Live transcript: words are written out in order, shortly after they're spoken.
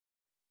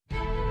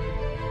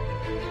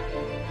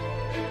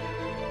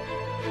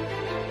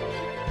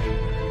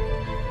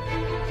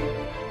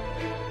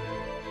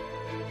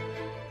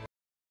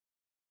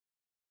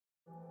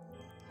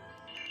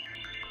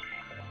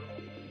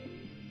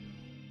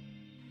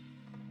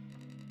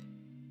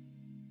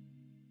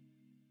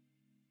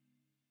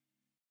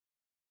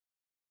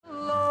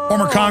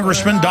Former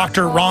Congressman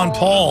Dr. Ron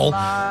Paul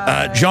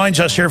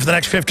joins us here for the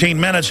next 15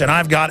 minutes, and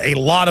I've got a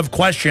lot of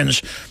questions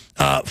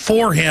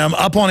for him.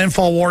 Up on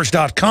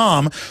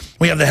Infowars.com,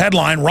 we have the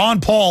headline, Ron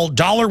Paul,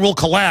 dollar will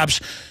collapse,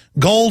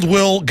 gold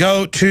will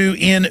go to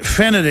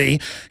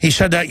infinity. He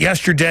said that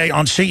yesterday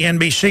on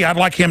CNBC. I'd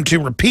like him to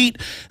repeat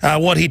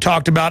what he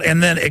talked about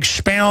and then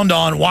expound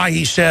on why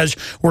he says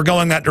we're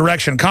going that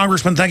direction.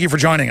 Congressman, thank you for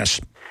joining us.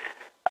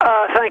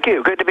 Thank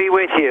you. Good to be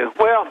with you.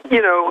 Well, you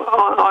know,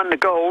 on the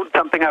gold,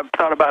 something I've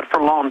thought about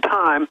for a long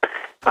time,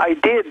 I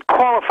did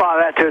qualify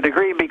that to a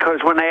degree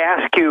because when they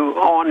ask you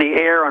on the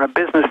air on a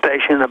business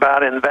station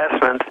about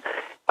investments,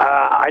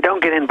 I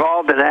don't get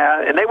involved in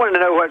that. And they wanted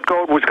to know what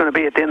gold was going to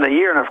be at the end of the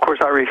year, and of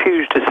course I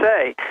refused to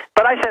say.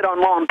 But I said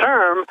on long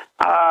term,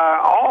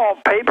 all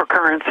paper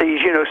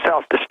currencies, you know,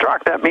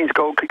 self-destruct. That means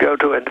gold could go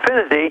to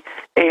infinity,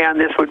 and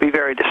this would be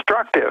very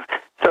destructive.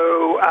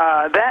 So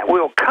that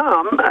will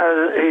come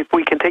if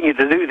we continue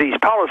to do these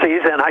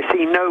policies, and I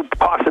see no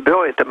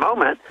possibility at the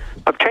moment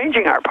of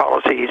changing our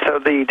policies. So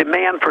the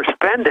demand for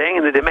spending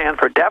and the demand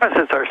for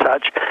deficits are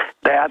such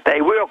that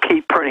they will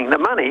keep printing the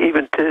money.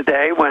 Even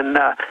today when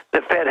the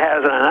Fed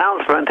has an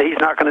announcement, he's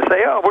not going to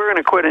say, oh, we're going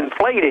to quit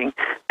inflating.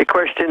 The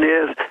question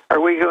is,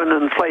 are we going to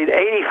inflate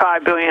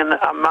 $85 billion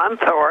a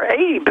month or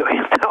 $80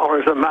 billion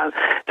a month?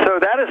 So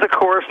that is the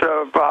course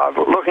of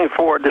looking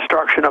for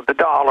destruction of the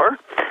dollar.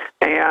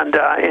 And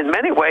in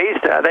many ways,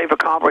 they've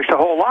accomplished a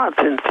whole lot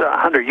since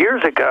 100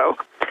 years ago.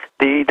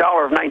 The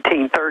dollar of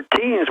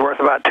 1913 is worth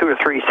about 2 or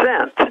 3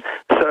 cents.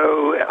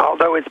 So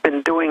although it's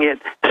been doing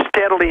it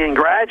steadily and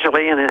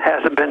gradually, and it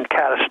hasn't been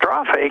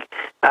catastrophic,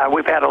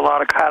 we've had a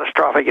lot of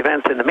catastrophic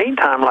events in the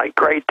meantime, like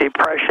Great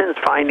Depressions,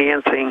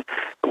 financing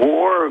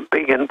war,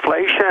 big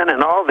inflation,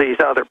 and all these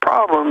other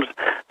problems.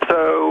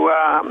 So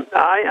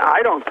I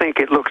don't think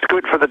it looks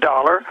good for the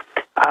dollar.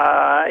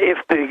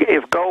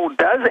 If gold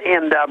does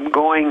end up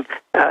going,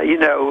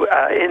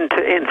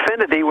 into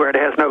infinity where it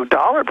has no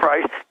dollar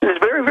price, it's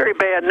very, very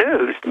bad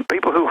news.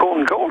 People who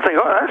own gold think,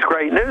 oh, that's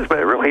great news, but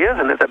it really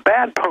isn't. It's a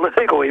bad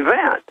political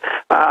event.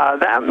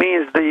 That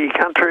means the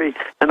country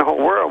and the whole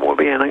world will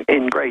be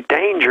in great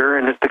danger,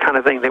 and it's the kind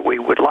of thing that we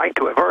would like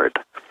to avert.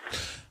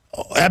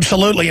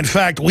 Absolutely. In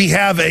fact, we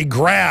have a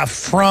graph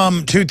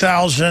from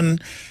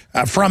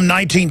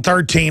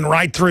 1913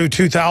 right through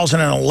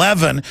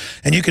 2011,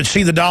 and you can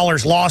see the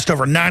dollar's lost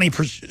over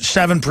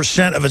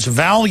 97% of its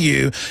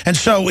value. And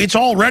so it's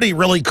already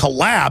really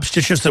collapsed.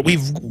 It's just that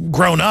we've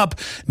grown up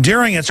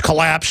during its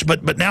collapse,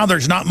 but now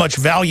there's not much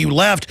value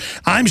left.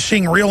 I'm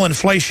seeing real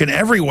inflation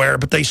everywhere,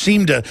 but they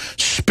seem to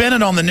spin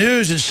it on the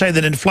news and say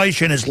that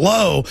inflation is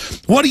low.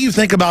 What do you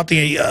think about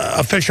the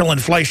official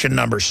inflation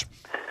numbers?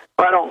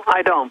 Well,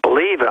 I don't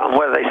believe them.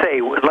 Whether they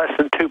say less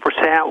than 2%,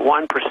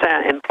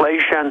 1%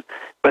 inflation,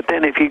 but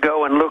then if you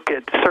go and look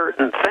at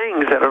certain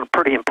things that are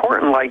pretty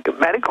important, like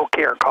medical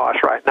care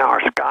costs right now are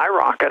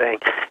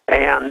skyrocketing,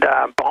 and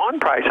bond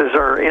prices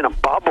are in a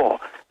bubble.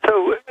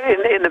 So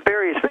in the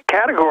various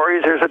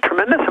categories, there's a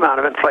tremendous amount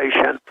of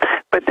inflation.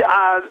 But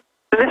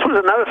this was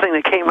another thing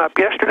that came up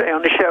yesterday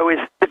on the show is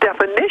the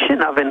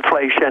definition of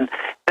inflation.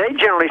 They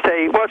generally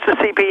say, what's the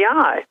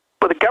CPI?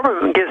 Well, the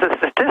government gives us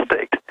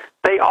statistics.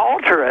 They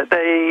alter it.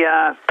 They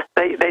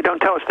don't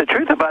tell us the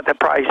truth about the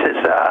prices.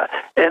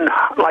 And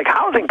like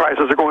housing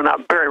prices are going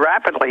up very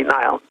rapidly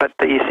now, but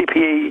the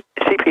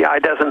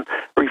CPI doesn't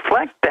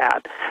reflect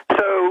that.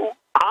 So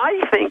I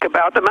think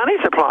about the money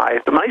supply.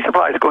 If the money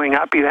supply is going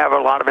up, you have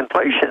a lot of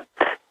inflation.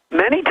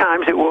 Many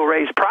times it will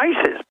raise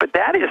prices, but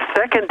that is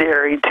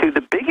secondary to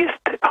the biggest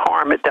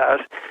harm it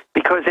does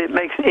because it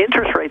makes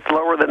interest rates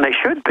lower than they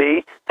should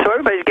be, so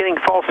everybody's getting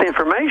false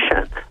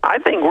information. I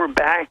think we're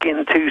back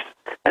into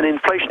an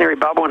inflationary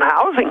bubble in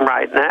housing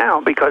right now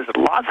because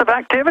lots of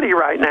activity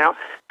right now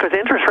because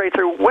interest rates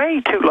are way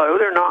too low.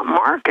 They're not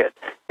market.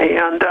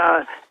 And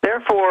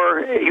therefore,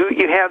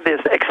 you have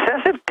this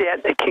excessive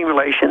debt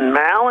accumulation,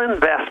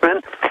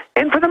 malinvestment,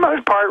 and for the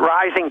most part,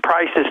 rising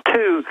prices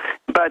too.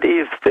 But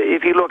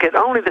if you look at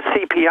only the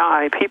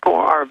CPI, people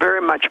are very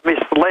much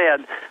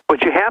misled.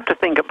 What you have to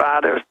think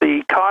about is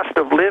the cost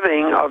of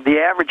living of the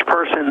average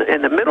person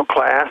in the middle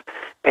class.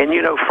 And,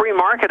 you know, free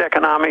market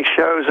economics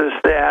shows us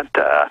that,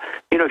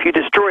 if you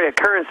destroy a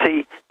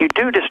currency, you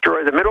do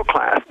destroy the middle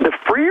class. The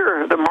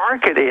freer the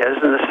market is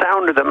and the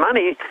sounder the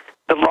money,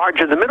 the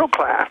larger the middle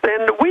class.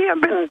 And we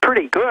have been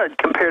pretty good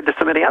compared to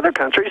so many other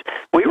countries.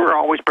 We were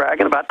always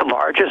bragging about the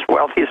largest,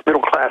 wealthiest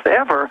middle class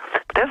ever.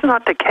 But that's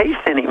not the case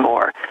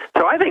anymore.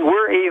 So I think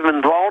we're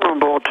even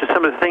vulnerable to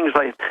some of the things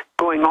like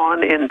going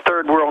on in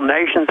third world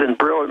nations in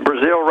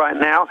Brazil right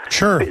now.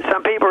 Sure.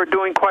 Some people are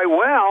doing quite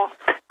well,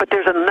 but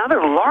there's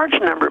another large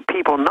number of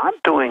people not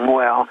doing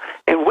well.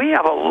 And we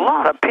have a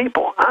lot of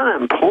people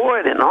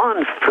unemployed and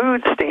on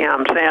food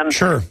stamps and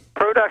sure.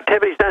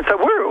 Productivity's done. So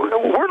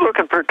we're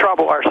looking for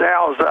trouble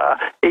ourselves,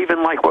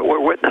 even like what we're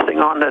witnessing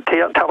on the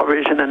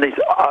television in these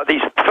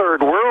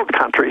third world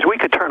countries. We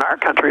could turn our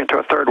country into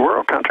a third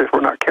world country if we're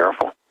not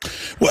careful.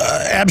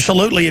 Well,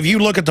 absolutely. If you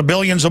look at the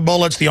billions of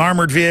bullets, the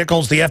armored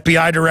vehicles, the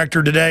FBI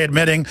director today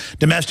admitting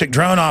domestic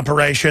drone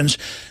operations,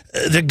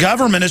 the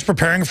government is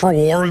preparing for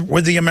war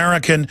with the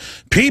American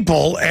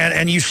people,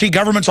 and you see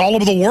governments all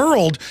over the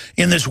world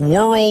in this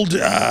world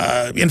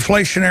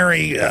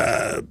inflationary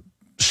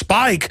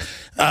spike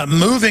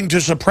moving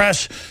to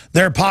suppress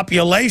their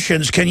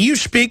populations. Can you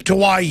speak to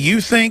why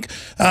you think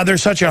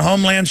there's such a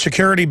homeland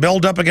security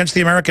buildup against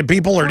the American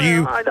people, or do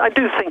you? I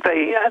do think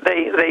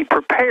they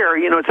prepare.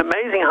 You know, it's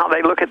amazing how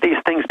they look at these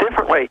things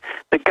differently.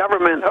 The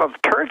government of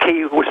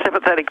Turkey was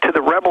sympathetic to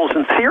the rebels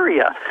in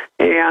Syria,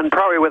 and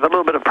probably with a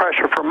little bit of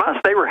pressure from us,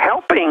 they were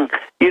helping,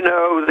 you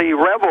know, the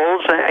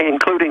rebels,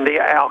 including the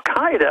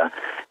Al-Qaeda.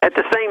 At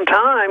the same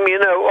time, you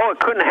know, it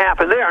couldn't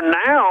happen there.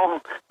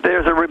 Now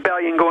there's a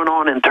rebellion going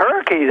on in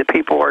Turkey that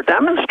people are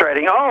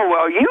demonstrating. Oh,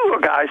 well, you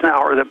guys now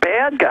are the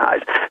bad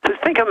guys. So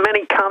think of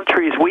many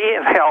countries we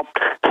have helped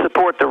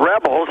support the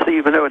rebels,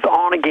 even though it's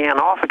on again,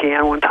 off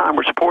again. One time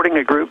we're supporting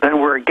a group, then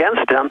we're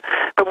against them.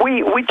 But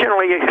we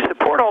generally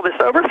support all this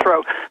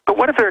overthrow. But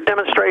what if there are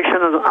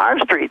demonstrations on our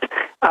streets?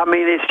 I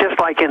mean, it's just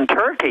like in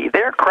Turkey.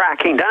 They're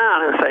cracking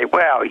down and say,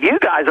 well, you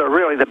guys are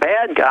really the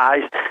bad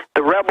guys.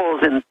 The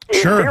rebels in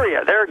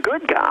Syria, they're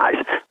good guys.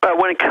 But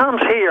when it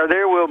comes here,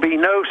 there will be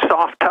no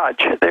soft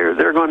touch.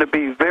 They're going to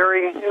be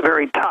very,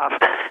 very tough.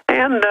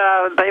 And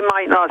they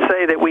might not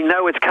say that we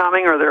know it's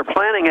coming or they're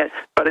planning it,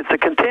 but it's a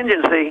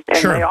contingency, and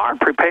they are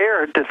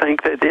prepared to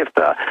think that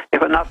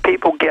if enough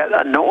people get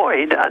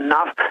annoyed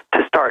enough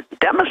to start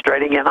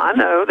demonstrating, and I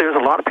know there's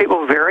a lot of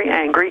people very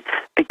angry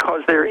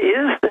because there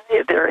is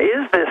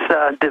this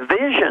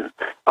division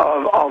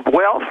of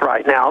wealth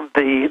right now.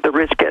 The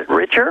rich get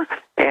richer,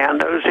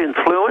 and those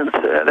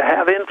that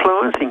have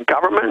influence in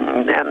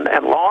government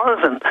and laws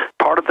and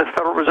part of the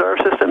Federal Reserve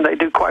System, they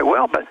do quite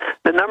well. But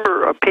the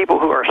number of people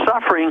who are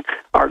suffering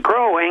are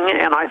growing,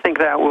 and I think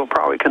that will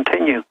probably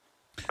continue.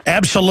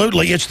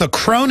 Absolutely. It's the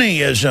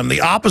cronyism,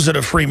 the opposite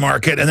of free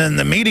market, and then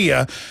the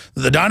media,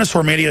 the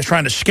dinosaur media, is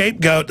trying to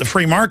scapegoat the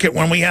free market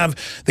when we have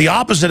the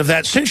opposite of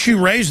that. Since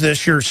you raised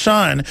this, your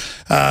son,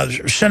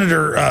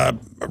 Senator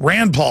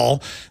Rand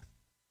Paul,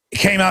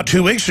 came out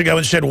 2 weeks ago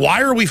and said,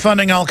 why are we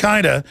funding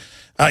Al-Qaeda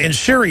in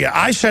Syria?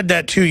 I said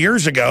that 2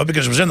 years ago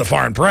because it was in the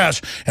foreign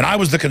press, and I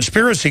was the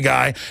conspiracy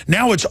guy.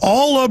 Now it's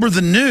all over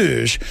the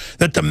news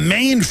that the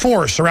main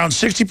force, around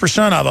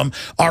 60% of them,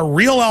 are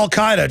real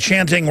Al-Qaeda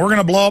chanting, we're going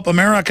to blow up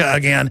America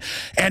again.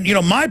 And, you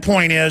know, my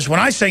point is, when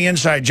I say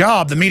inside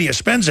job, the media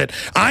spins it.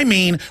 I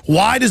mean,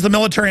 why does the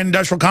military and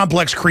industrial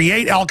complex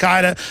create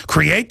Al-Qaeda,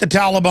 create the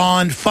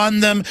Taliban,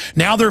 fund them?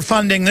 Now they're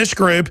funding this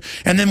group.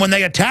 And then when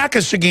they attack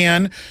us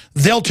again,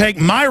 they'll take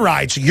my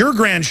rights, your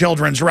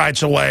grandchildren's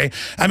rights away.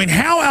 I mean,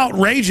 how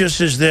outrageous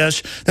is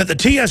this that the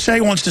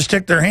TSA wants to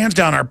stick their hands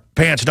down our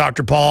pants,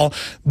 Dr. Paul,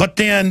 but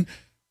then,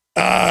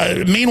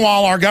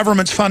 meanwhile, our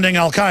government's funding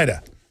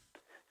Al-Qaeda?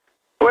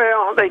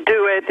 Well, they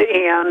do it,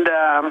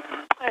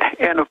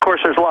 and of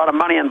course there's a lot of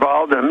money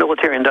involved. The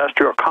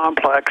military-industrial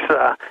complex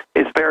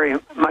is very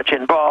much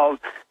involved,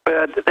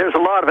 but there's a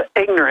lot of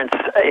ignorance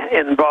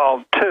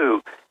involved,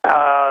 too.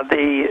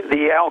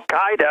 The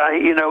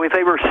Al-Qaeda, you know, if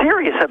they were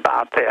serious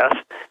about this,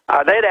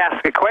 they'd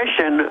ask the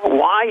question,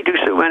 why do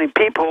so many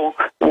people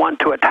want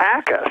to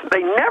attack us?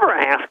 They never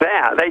ask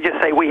that. They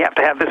just say we have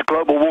to have this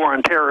global war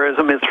on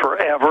terrorism. It's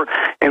forever,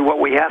 and what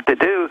we have to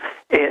do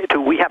is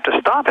we have to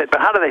stop it.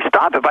 But how do they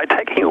stop it? By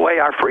taking away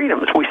our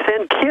freedoms. We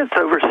send kids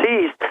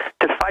overseas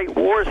to fight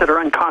wars that are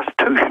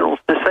unconstitutional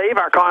to save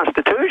our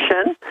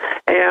Constitution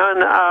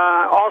and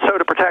also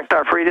to protect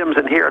our freedoms.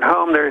 And here at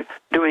home, they're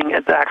doing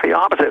exactly the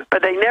opposite.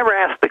 But they never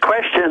ask the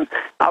question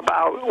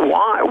about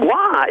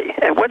why,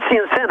 and what's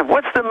the incentive,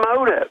 what's the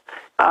motive?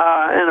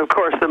 And of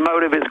course, the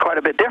motive is quite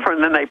a bit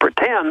different than they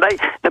pretend.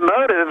 The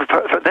motive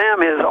for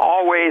them is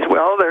always,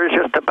 well, there's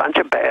just a bunch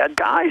of bad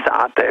guys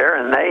out there,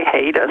 and they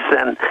hate us,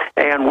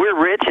 and we're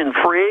rich and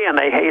free, and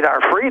they hate our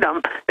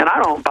freedom. And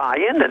I don't buy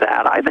into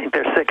that. I think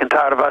they're sick and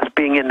tired of us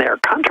being in their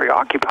country,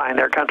 occupying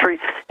their country,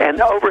 and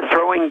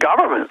overthrowing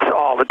governments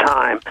all the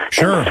time,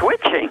 and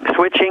switching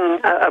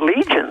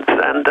allegiance,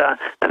 and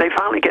they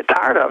finally get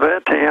tired of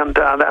it, and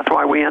that's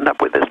why we end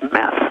up with this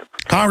mess.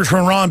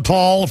 Congressman Ron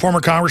Paul,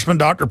 former Congressman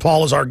Dr.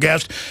 Paul, is our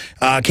guest.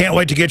 Can't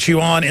wait to get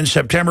you on in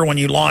September when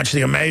you launch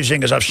the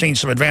amazing, as I've seen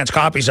some advanced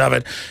copies of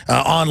it,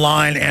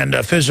 online and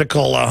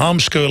physical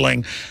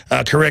homeschooling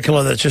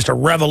curricula that's just a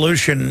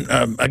revolution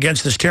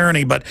against this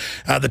tyranny. But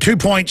the 2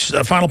 points,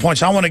 final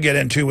points I want to get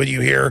into with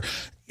you here,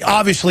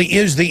 obviously,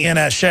 is the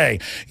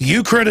NSA.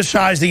 You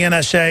criticized the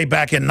NSA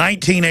back in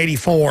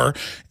 1984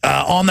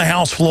 on the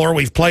House floor.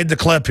 We've played the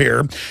clip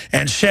here,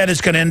 and said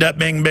it's going to end up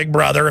being Big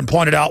Brother, and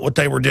pointed out what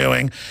they were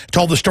doing.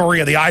 Told the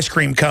story of the ice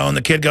cream cone.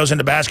 The kid goes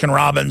into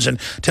Baskin-Robbins and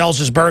tells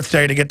his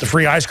birthday to get the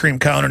free ice cream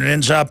cone, and it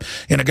ends up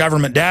in a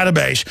government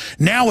database.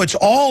 Now it's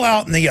all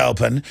out in the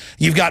open.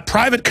 You've got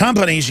private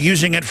companies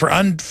using it for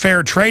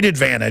unfair trade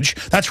advantage.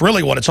 That's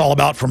really what it's all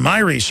about from my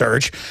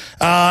research.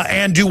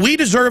 And do we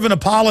deserve an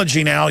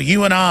apology now,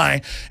 you and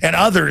I and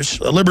others,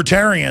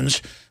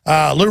 libertarians,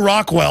 Lou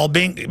Rockwell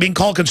being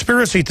called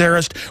conspiracy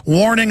theorist,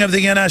 warning of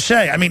the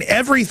NSA? I mean,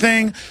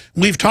 everything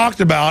we've talked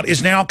about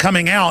is now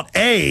coming out.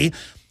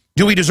 Do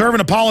do we deserve an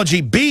apology?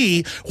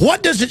 B,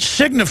 what does it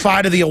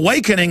signify to the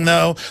awakening,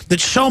 though, that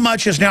so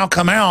much has now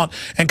come out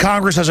and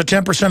Congress has a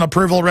 10%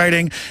 approval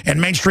rating and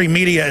mainstream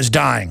media is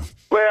dying?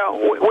 Well,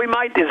 we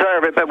might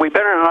deserve it, but we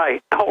better not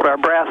hold our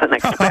breath and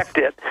expect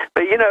it.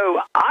 But, you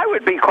know, I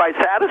would be quite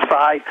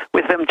satisfied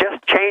with them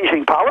just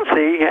changing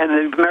policy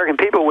and the American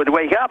people would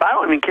wake up. I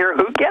don't even care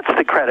who gets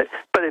the credit.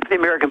 But if the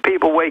American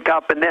people wake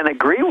up and then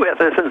agree with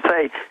us and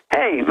say,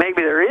 hey,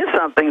 maybe there is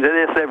something to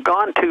this, they've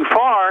gone too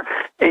far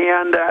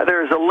and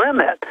there's a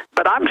limit.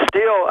 But I'm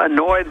still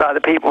annoyed by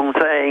the people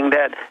saying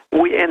that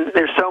and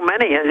there's so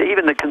many,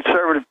 even the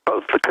conservative,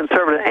 both the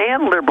conservative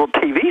and liberal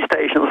TV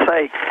stations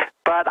say,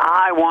 but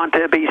I want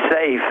to be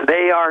safe.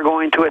 They are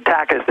going to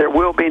attack us. There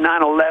will be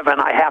 9/11.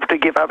 I have to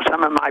give up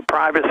some of my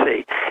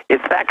privacy.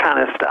 It's that kind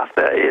of stuff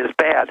that is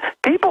bad.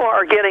 People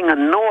are getting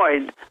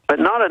annoyed, but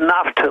not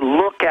enough to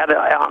look at it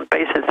on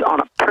basis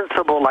on a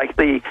principle like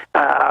the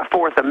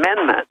Fourth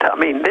Amendment. I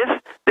mean,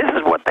 this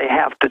is what they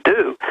have to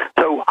do.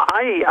 So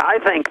I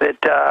think that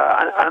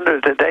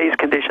under today's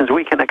conditions,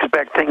 we can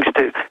expect things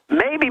to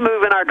maybe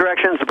move in our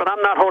directions, but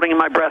I'm not holding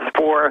my breath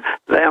for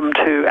them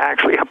to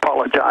actually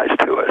apologize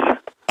to us.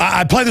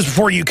 I played this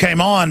before you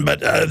came on, but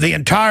the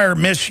entire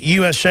Miss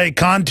USA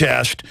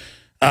contest,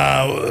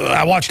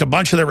 I watched a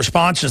bunch of their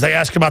responses. They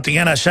asked about the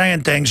NSA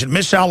and things, and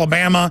Miss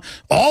Alabama,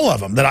 all of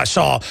them that I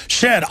saw,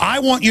 said, I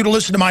want you to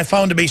listen to my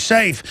phone to be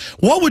safe.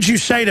 What would you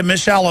say to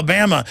Miss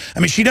Alabama? I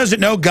mean, she doesn't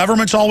know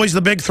government's always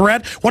the big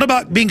threat. What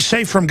about being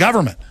safe from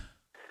government?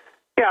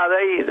 Yeah,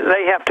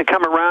 they have to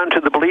come around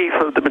to the belief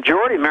of the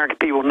majority of American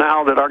people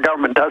now that our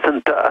government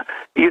doesn't,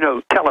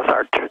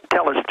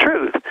 tell us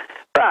truth.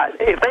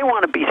 But if they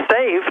want to be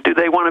safe, do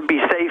they want to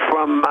be safe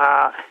from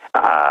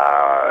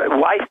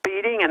wife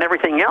beating and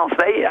everything else?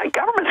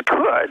 Governments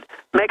could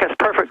make us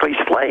perfectly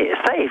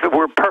safe if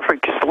we're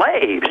perfect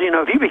slaves. You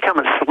know, if you become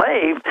a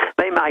slave,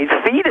 they might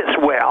feed us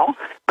well,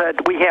 but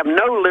we have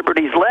no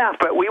liberties left.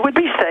 But we would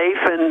be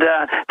safe and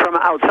from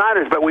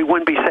outsiders, but we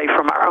wouldn't be safe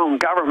from our own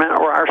government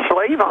or our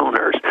slave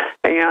owners.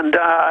 And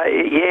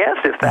yes,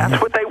 if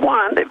that's what they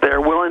want, if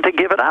they're willing to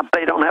give it up,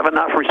 they don't have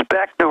enough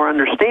respect nor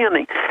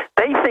understanding.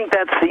 They think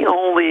that's the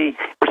only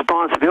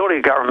responsibility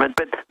of government,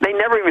 but they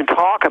never even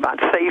talk about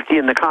safety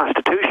in the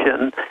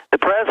Constitution. The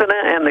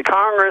President and the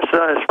Congress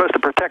are supposed to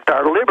protect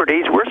our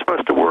liberties. We're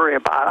supposed to worry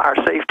about our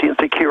safety and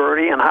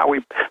security and how we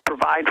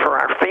provide for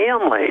our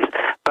families.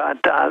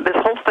 But this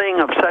whole thing,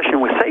 obsession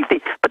with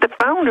safety, but the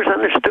founders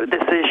understood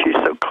this issue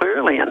so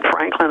clearly, and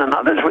Franklin and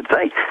others would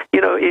say,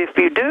 you know, if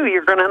you do,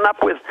 you're going to end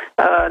up with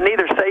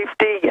neither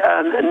safety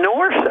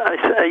nor,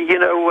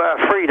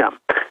 freedom.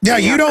 Yeah,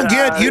 you don't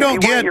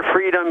get your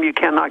freedom. You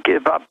cannot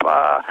give up.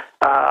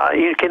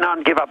 You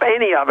cannot give up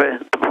any of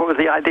it for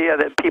the idea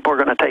that people are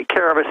going to take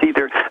care of us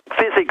either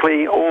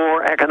physically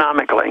or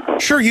economically.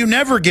 Sure, you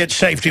never get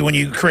safety when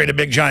you create a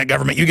big giant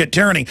government. You get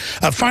tyranny.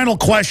 A final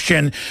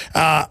question.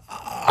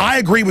 I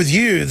agree with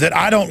you that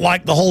I don't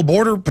like the whole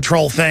Border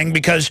Patrol thing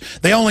because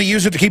they only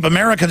use it to keep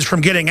Americans from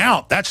getting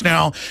out. That's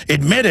now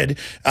admitted.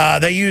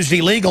 They used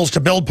illegals to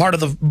build part of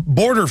the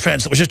border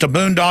fence that was just a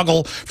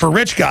boondoggle for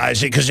rich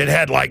guys because it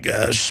had like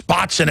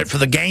spots in it for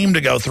the game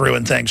to go through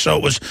and things. So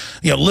it was,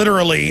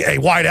 literally a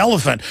white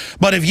elephant.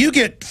 But if you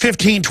get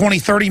 15, 20,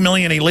 30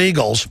 million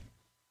illegals,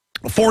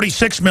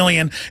 46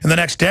 million in the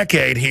next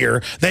decade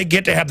here, they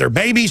get to have their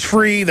babies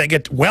free, they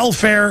get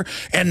welfare,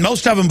 and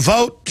most of them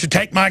vote to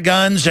take my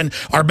guns and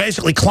are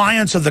basically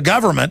clients of the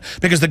government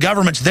because the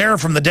government's there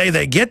from the day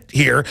they get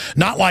here,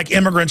 not like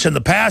immigrants in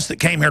the past that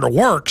came here to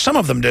work. Some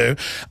of them do.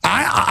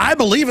 I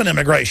believe in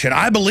immigration.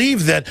 I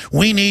believe that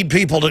we need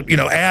people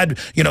to, add,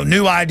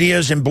 new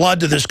ideas and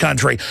blood to this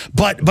country.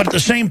 But at the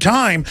same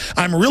time,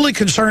 I'm really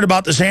concerned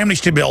about this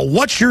amnesty bill.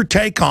 What's your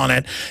take on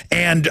it?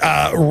 And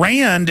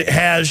Rand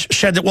has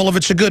said that, well, if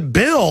it's a good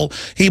bill,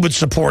 he would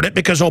support it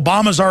because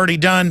Obama's already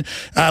done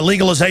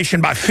legalization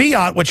by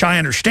fiat, which I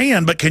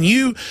understand. But can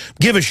you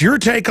give us your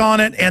take on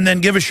it and then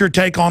give us your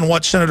take on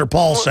what Senator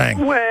Paul's saying?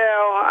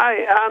 Well,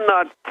 I'm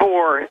not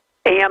for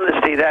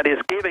amnesty, that is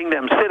giving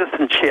them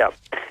citizenship.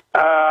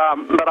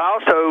 But I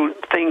also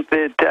think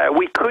that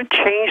we could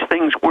change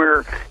things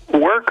where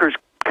workers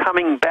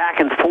coming back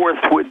and forth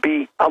would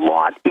be a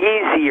lot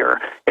easier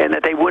and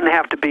that they wouldn't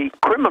have to be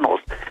criminals.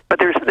 But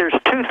there's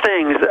two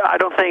things. I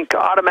don't think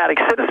automatic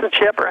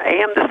citizenship or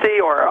amnesty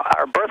or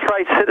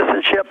birthright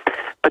citizenship,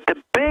 but the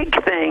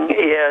big thing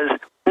is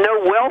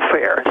no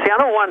welfare. See, I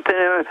don't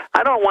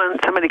want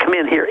somebody to come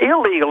in here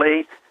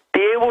illegally,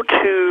 be able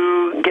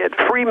to get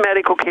free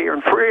medical care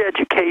and free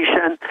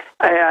education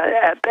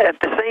at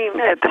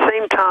the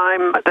same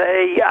time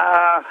they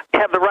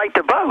have the right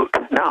to vote.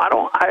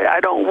 No, I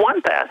don't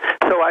want that.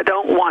 So I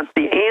don't want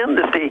the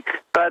amnesty,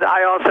 but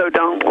I also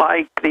don't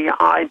like the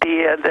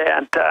idea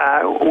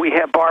that we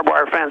have barbed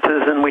wire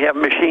fences and we have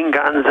machine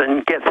guns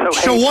and get so.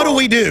 So what do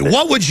we do?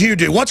 What would you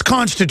do? What's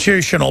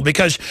constitutional?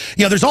 Because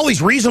there's all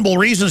these reasonable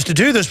reasons to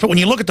do this, but when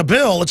you look at the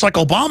bill, it's like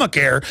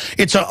Obamacare.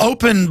 It's an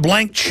open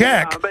blank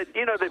check. But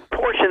the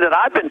portion that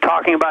I've been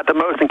talking about the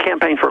most and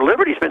Campaign for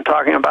Liberty's been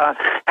talking about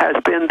has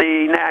been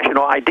the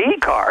national ID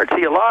card.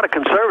 See, a lot of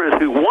conservatives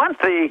who want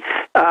the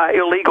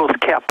illegals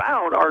kept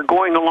out are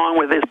going along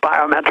with this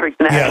biometric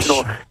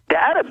national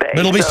database.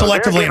 It'll be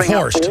selectively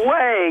enforced.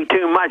 Way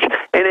too much,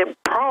 and it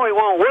probably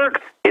won't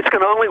work. It's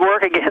going to only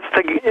work against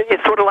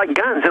it's sort of like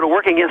guns. It'll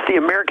work against the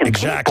American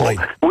people.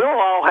 We'll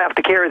all have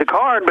to carry the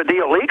card, but the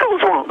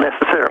illegals won't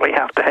necessarily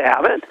have to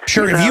have it.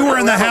 Sure, if you were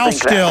in the House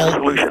still.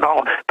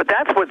 But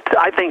that's what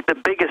I think the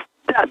biggest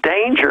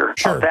danger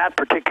of that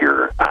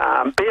particular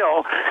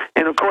bill.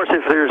 And of course,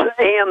 if there's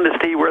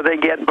amnesty where they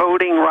get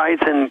voting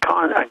rights and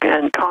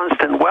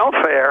constant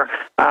welfare,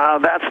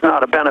 that's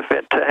not a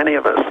benefit to any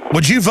of us.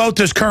 Would you vote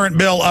this current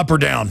bill up or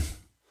down?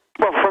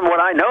 Well, from what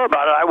I know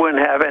about it, I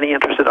wouldn't have any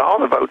interest at all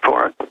to vote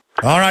for it.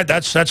 All right,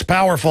 that's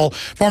powerful.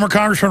 Former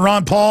Congressman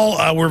Ron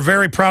Paul, we're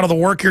very proud of the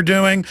work you're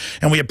doing,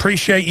 and we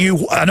appreciate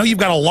you. I know you've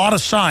got a lot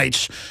of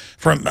sites.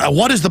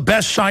 What is the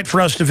best site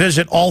for us to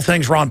visit, all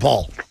things Ron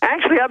Paul?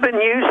 Actually, I'm going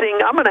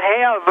to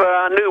have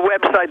a new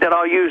website that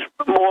I'll use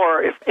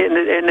more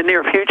in the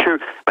near future.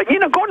 But,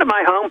 going to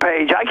my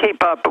homepage, I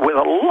keep up with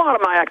a lot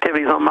of my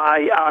activities on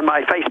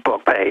my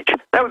Facebook page.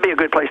 That would be a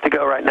good place to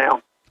go right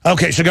now.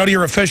 Okay, so go to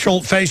your official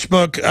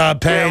Facebook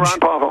page. Yeah, Ron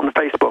Paul on the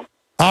Facebook.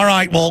 All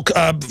right. Well,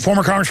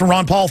 former Congressman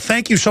Ron Paul,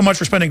 thank you so much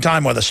for spending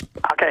time with us.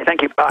 Okay,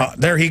 thank you. Bye.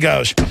 There he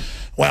goes.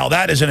 Well,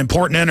 that is an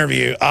important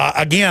interview.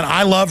 Again,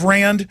 I love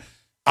Rand.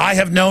 I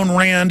have known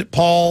Rand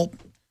Paul,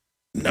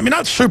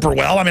 not super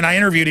well. I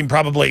interviewed him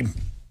probably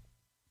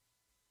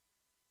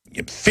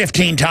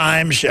 15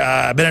 times.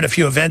 I've been at a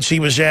few events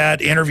he was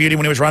at, interviewed him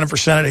when he was running for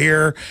Senate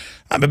here.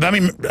 I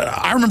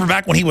remember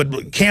back when he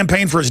would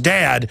campaign for his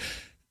dad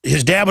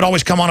would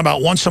always come on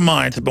about once a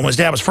month. But when his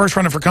dad was first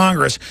running for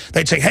Congress,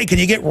 they'd say, hey, can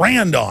you get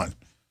Rand on?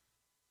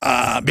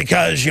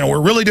 Because,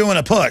 we're really doing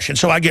a push. And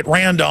so I get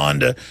Rand on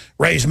to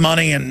raise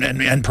money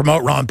and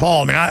promote Ron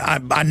Paul.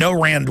 I know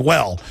Rand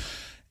well,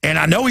 and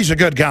I know he's a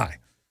good guy.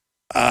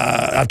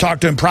 I've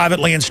talked to him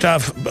privately and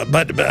stuff,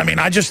 but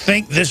I just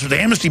think the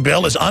amnesty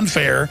bill is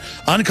unfair,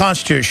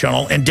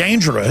 unconstitutional, and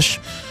dangerous.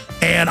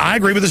 And I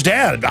agree with his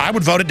dad. I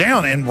would vote it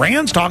down. And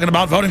Rand's talking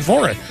about voting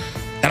for it.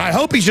 And I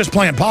hope he's just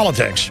playing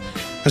politics,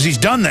 because he's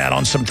done that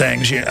on some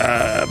things. There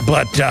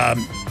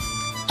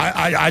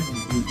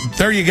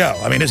you go.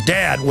 His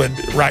dad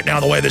would, right now,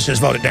 the way this is,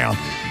 vote it down.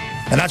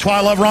 And that's why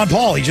I love Ron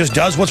Paul. He just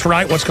does what's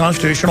right, what's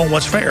constitutional,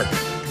 what's fair.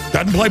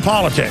 Doesn't play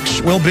politics.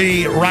 We'll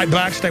be right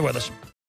back. Stay with us.